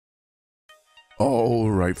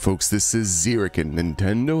Alright folks, this is Xeric, and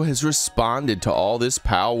Nintendo has responded to all this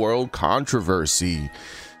Palworld controversy.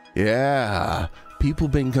 Yeah, people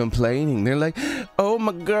been complaining. They're like, oh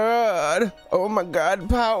my god,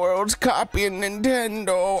 Palworld's copying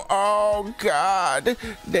Nintendo. Oh god,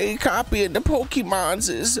 they copying the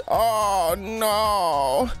Pokemon's. Oh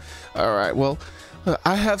no. Alright, well,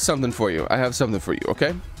 I have something for you.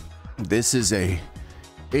 Okay? This is a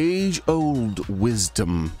age-old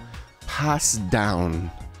wisdom passed down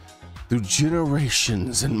through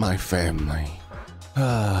generations in my family.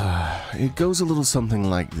 It goes a little something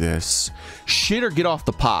like this. Shit or get off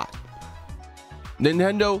the pot.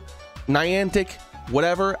 Nintendo, Niantic,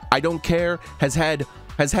 whatever, I don't care, has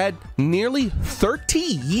had nearly 30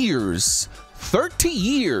 years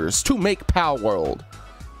to make Palworld.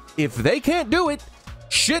 If they can't do it,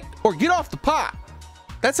 shit or get off the pot.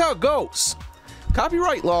 That's how it goes.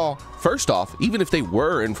 Copyright law, first off, even if they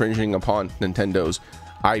were infringing upon Nintendo's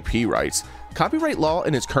IP rights, copyright law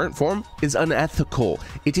in its current form is unethical.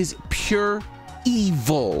 It is pure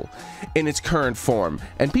evil in its current form,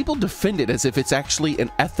 and people defend it as if it's actually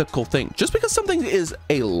an ethical thing. Just because something is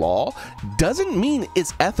a law doesn't mean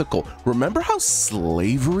it's ethical. Remember how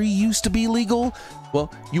slavery used to be legal?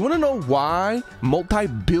 Well, you want to know why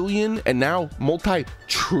multi-billion and now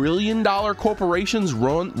multi-trillion-dollar corporations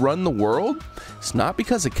run the world? It's not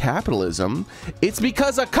because of capitalism, it's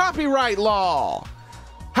because of copyright law.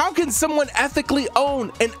 How can someone ethically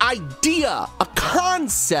own an idea, a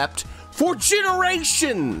concept, for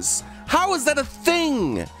generations? How is that a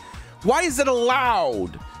thing? Why is it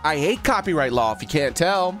allowed? I hate copyright law, if you can't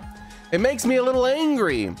tell. It makes me a little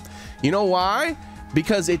angry. You know why?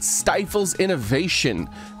 Because it stifles innovation.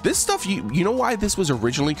 This stuff, you know why this was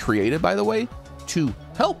originally created, by the way? To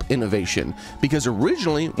help innovation. Because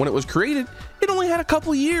originally, when it was created, it only had a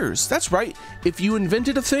couple years. That's right. If you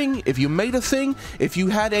invented a thing, if you made a thing, if you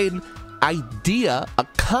had an idea, a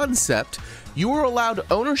concept, you were allowed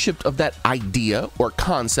ownership of that idea or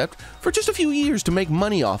concept for just a few years to make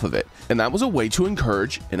money off of it. And that was a way to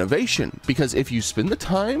encourage innovation. Because if you spend the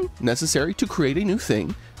time necessary to create a new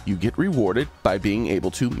thing, you get rewarded by being able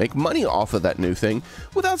to make money off of that new thing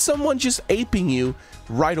without someone just aping you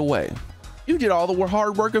right away. You did all the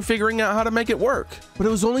hard work of figuring out how to make it work, but it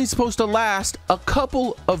was only supposed to last a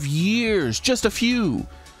couple of years, just a few.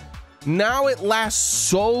 Now it lasts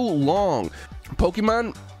so long.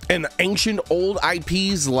 Pokemon and ancient old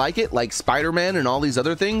IPs like it, like Spider-Man and all these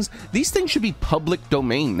other things, these things should be public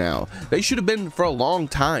domain now. They should have been for a long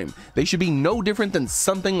time. They should be no different than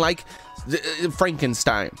something like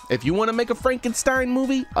Frankenstein. If you want to make a Frankenstein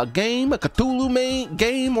movie, a game, a Cthulhu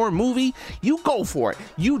game or movie, you go for it.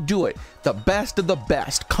 You do it. The best of the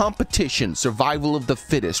best. Competition, survival of the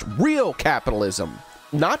fittest, real capitalism.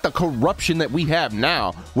 Not the corruption that we have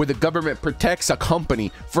now, where the government protects a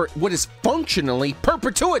company for what is functionally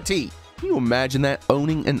perpetuity. Can you imagine that?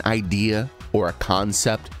 Owning an idea or a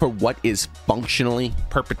concept for what is functionally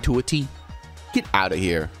perpetuity? Get out of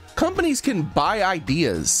here. Companies can buy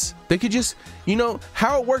ideas. They could just, you know,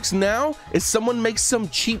 how it works now is someone makes some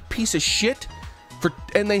cheap piece of shit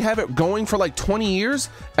and they have it going for like 20 years,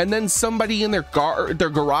 and then somebody in their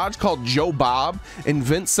garage called Joe Bob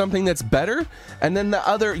invents something that's better, and then the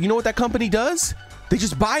other, you know what that company does? They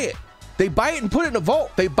just buy it. They buy it and put it in a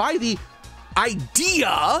vault. They buy the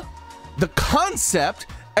idea, the concept,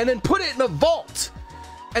 and then put it in a vault,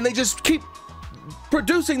 and they just keep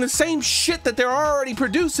producing the same shit that they're already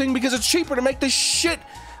producing because it's cheaper to make the shit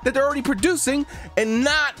that they're already producing and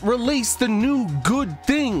not release the new good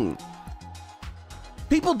thing.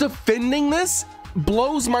 People defending this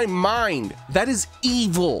blows my mind. That is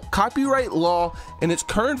evil. Copyright law in its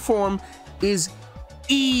current form is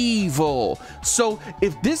evil. So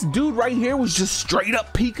if this dude right here was just straight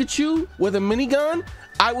up Pikachu with a minigun,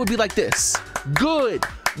 I would be like this. Good,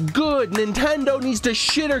 good. Nintendo needs to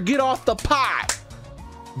shit or get off the pot.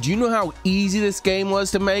 Do you know how easy this game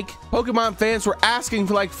was to make? Pokemon fans were asking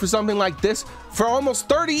for something like this for almost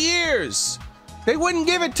 30 years. They wouldn't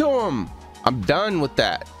give it to them. I'm done with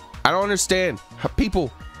that. I don't understand how people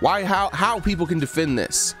can defend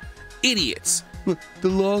this. Idiots. The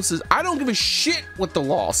law says, I don't give a shit what the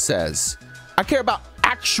law says. I care about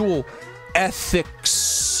actual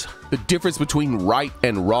ethics. The difference between right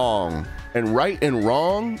and wrong. And right and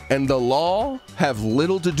wrong and the law have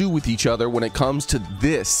little to do with each other when it comes to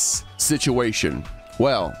this situation.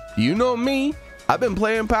 Well, you know me. I've been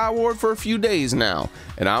playing Palworld for a few days now,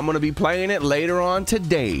 and I'm gonna be playing it later on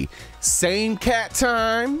today. Same cat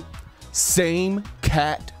time, same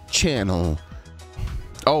cat channel.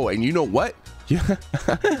 Oh, and you know what? Yeah,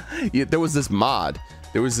 there was this mod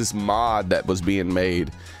that was being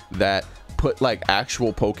made that put like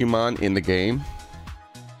actual Pokemon in the game,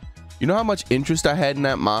 you know how much interest I had in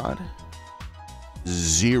that mod?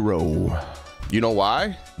 Zero. You know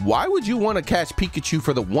why? Why would you want to catch Pikachu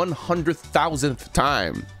for the 100,000th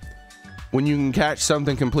time when you can catch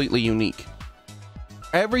something completely unique?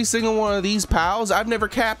 Every single one of these pals, I've never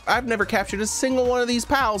captured a single one of these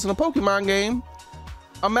pals in a Pokemon game.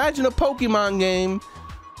 Imagine a Pokemon game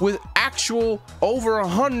with actual over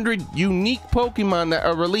 100 unique Pokemon that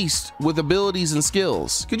are released with abilities and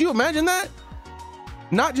skills. Could you imagine that?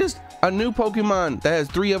 Not just a new Pokemon that has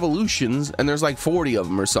 3 evolutions and there's like 40 of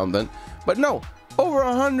them or something, but no, over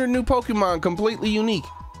 100 new Pokemon completely unique.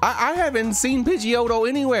 I haven't seen Pidgeotto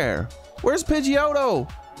anywhere. Where's Pidgeotto?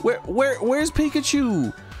 Where's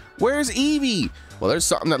Pikachu? Where's Eevee? Well, there's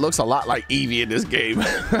something that looks a lot like Eevee in this game.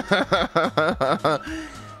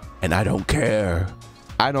 And I don't care.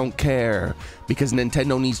 I don't care, because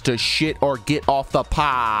Nintendo needs to shit or get off the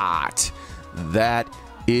pot. That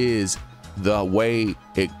is the way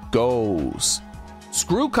it goes.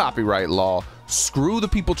 Screw copyright law. Screw the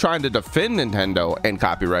people trying to defend Nintendo and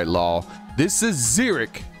copyright law. This is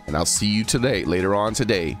Xeric, and I'll see you later on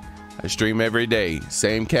today. I stream every day,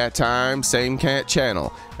 same cat time, same cat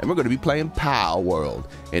channel, and we're going to be playing Palworld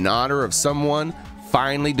in honor of someone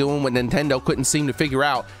finally doing what Nintendo couldn't seem to figure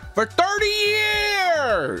out for 30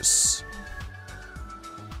 years.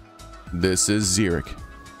 This is Xeric,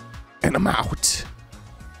 and I'm out.